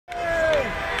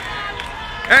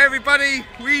Hey everybody,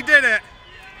 we did it!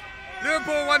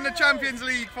 Liverpool won the Champions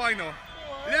League final.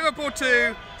 Liverpool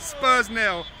 2, Spurs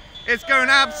 0. It's going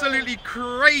absolutely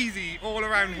crazy all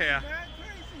around here.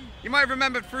 You might have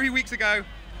remembered 3 weeks ago,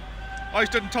 I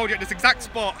stood and told you at this exact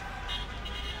spot,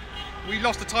 we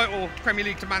lost the title Premier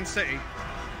League to Man City.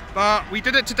 But we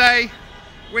did it today,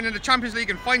 winning the Champions League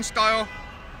in fine style.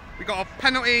 We got a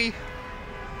penalty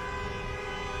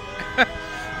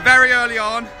very early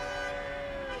on.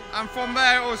 And from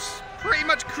there it was pretty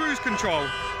much cruise control.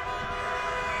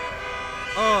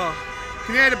 Oh, you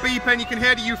can hear the beeping, you can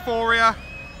hear the euphoria.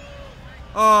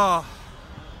 Oh,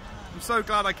 I'm so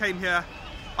glad I came here.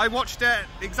 I watched it,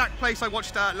 the exact place I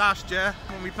watched it at last year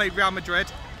when we played Real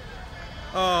Madrid.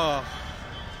 Oh,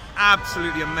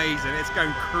 absolutely amazing. It's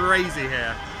going crazy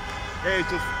here. It is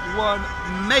just one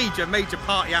major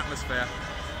party atmosphere.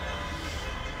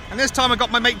 And this time I got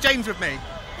my mate James with me.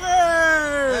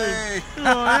 Hey! Hey!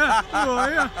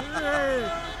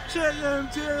 Tottenham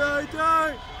till I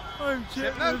die! I'm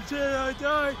Tottenham till I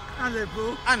die! And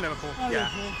Liverpool. And Liverpool, yeah.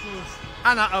 Liverpool, of course.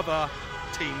 And that other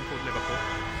team called Liverpool.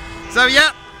 So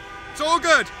yeah, it's all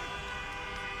good.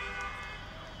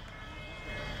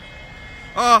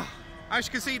 Oh, as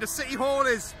you can see, the City Hall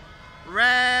is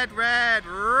red, red,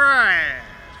 red.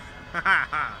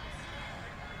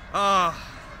 Oh,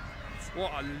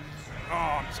 what a...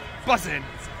 Oh, it's buzzing.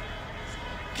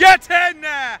 Get in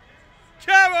there!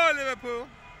 Come on, Liverpool!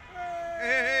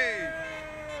 Hey!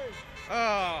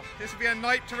 Oh, this will be a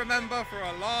night to remember for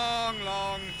a long,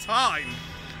 long time.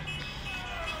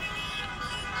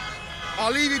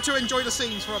 I'll leave you to enjoy the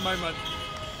scenes for a moment.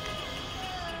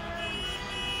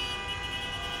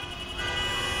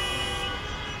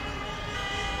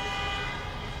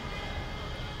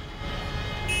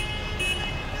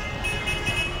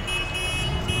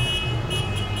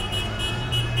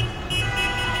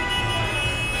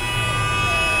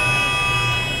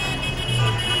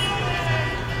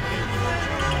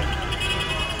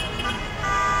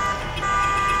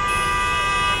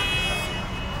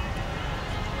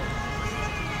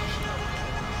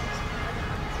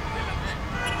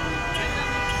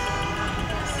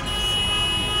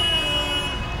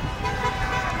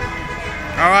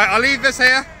 Alright, I'll leave this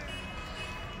here.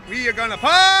 We are gonna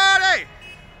party!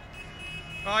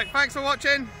 Alright, thanks for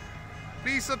watching.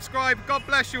 Please subscribe. God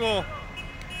bless you all.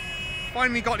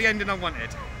 Finally got the ending I wanted.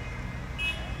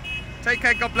 Take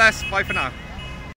care, God bless. Bye for now.